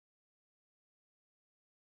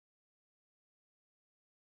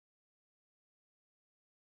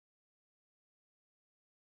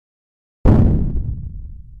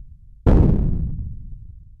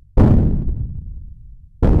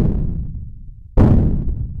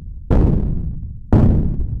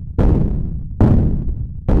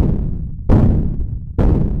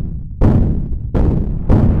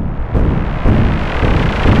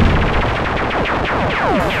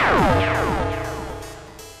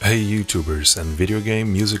Hey YouTubers and video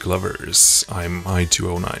game music lovers, I'm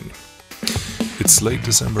Hyde209. It's late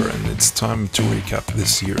December and it's time to recap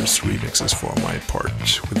this year's remixes for my part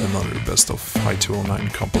with another Best of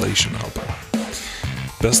Hyde209 compilation album.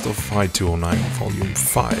 Best of Hyde209 Volume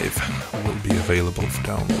 5 will be available for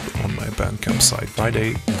download on my Bandcamp site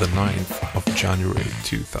Friday the 9th of January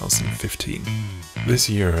 2015. This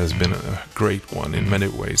year has been a great one in many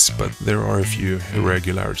ways, but there are a few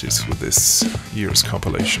irregularities with this year's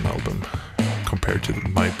compilation album compared to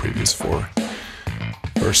my previous four.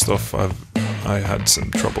 First off, I had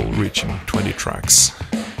some trouble reaching 20 tracks.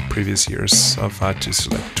 Previous years I've had to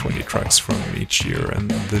select 20 tracks from each year,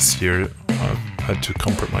 and this year I've had to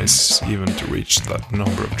compromise even to reach that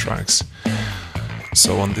number of tracks.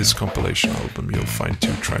 So on this compilation album you'll find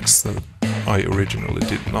two tracks that I originally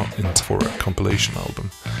did not intend for a compilation album.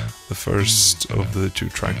 The first of the two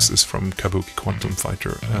tracks is from Kabuki Quantum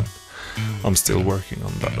Fighter, and I'm still working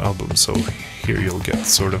on that album, so here you'll get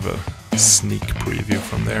sort of a sneak preview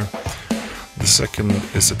from there. The second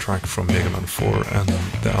is a track from Mega Man 4, and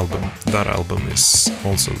that album is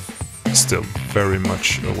also still very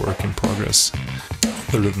much a work in progress.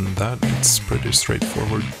 Other than that, it's pretty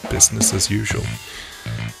straightforward business as usual.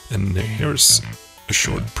 And here's a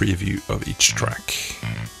short preview of each track.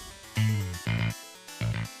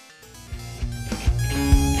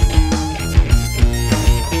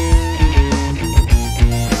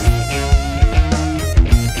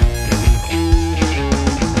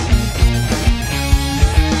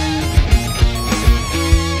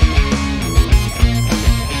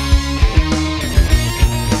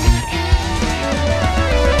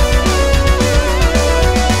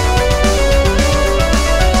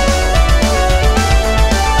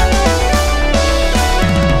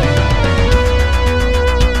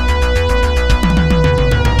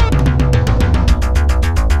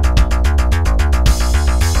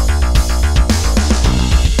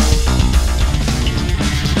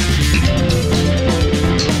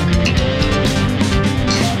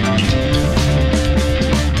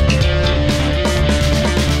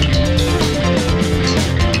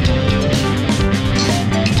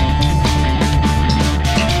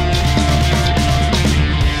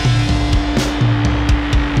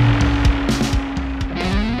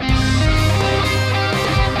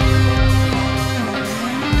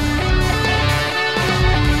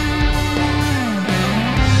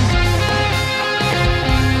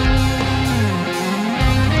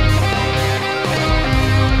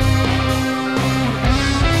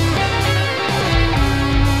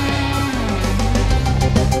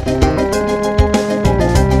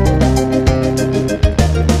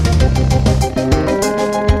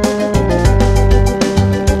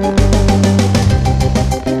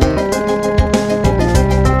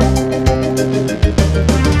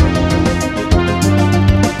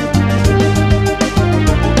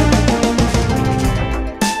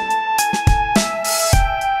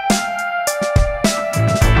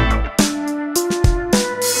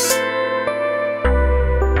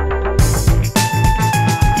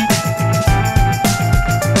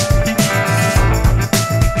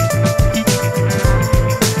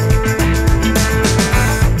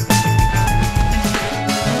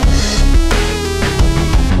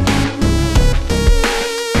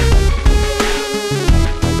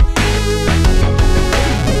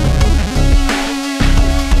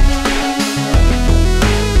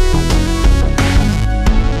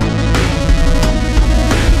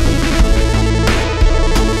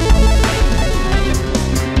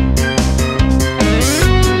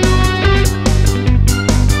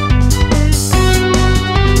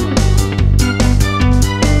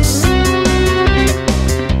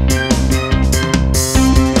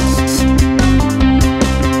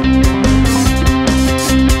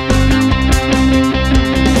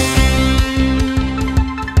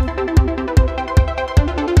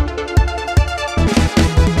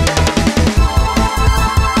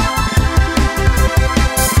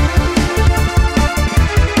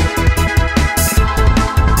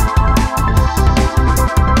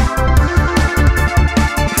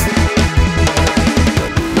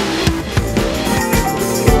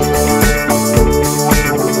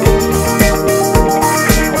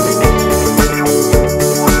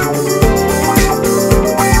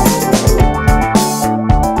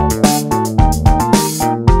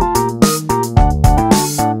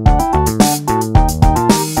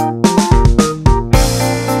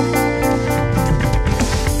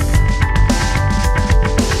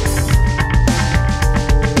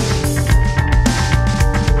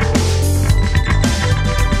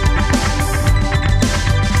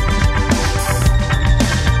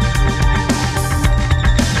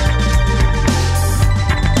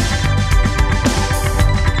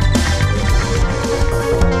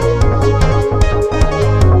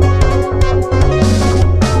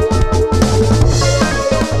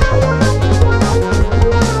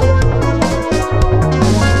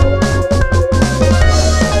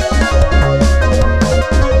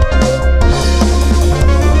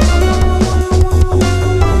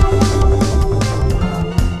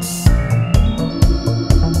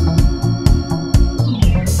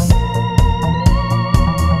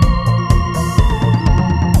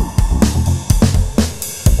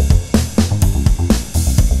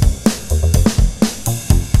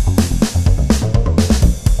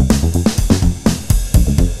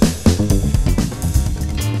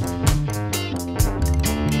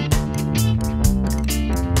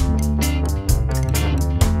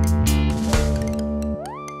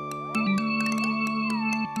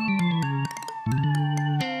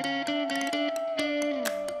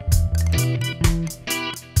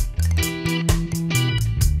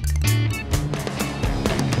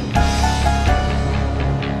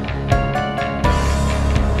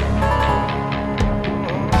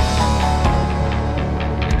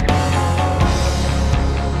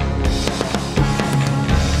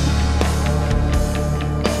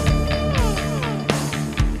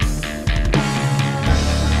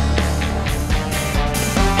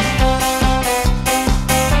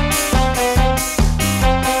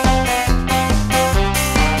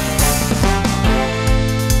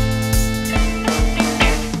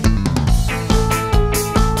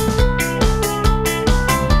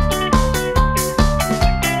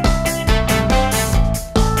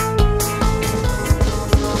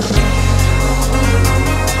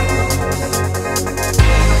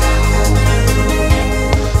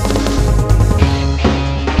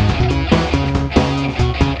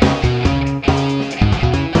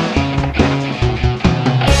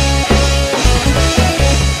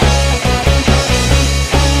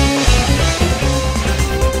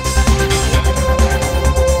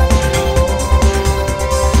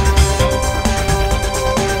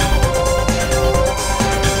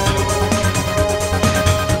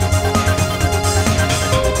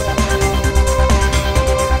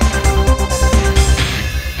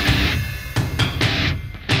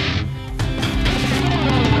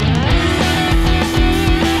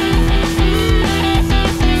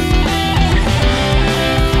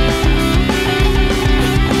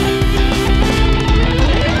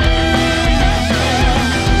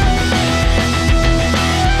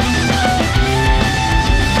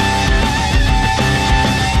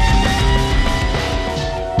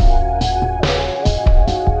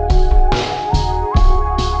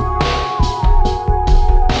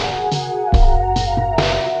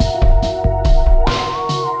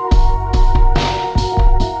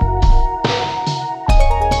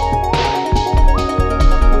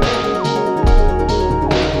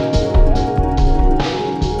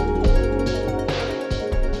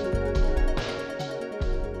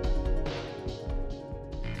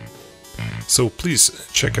 So please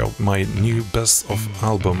check out my new best of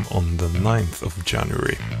album on the 9th of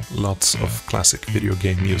January. Lots of classic video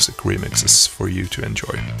game music remixes for you to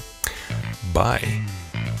enjoy. Bye!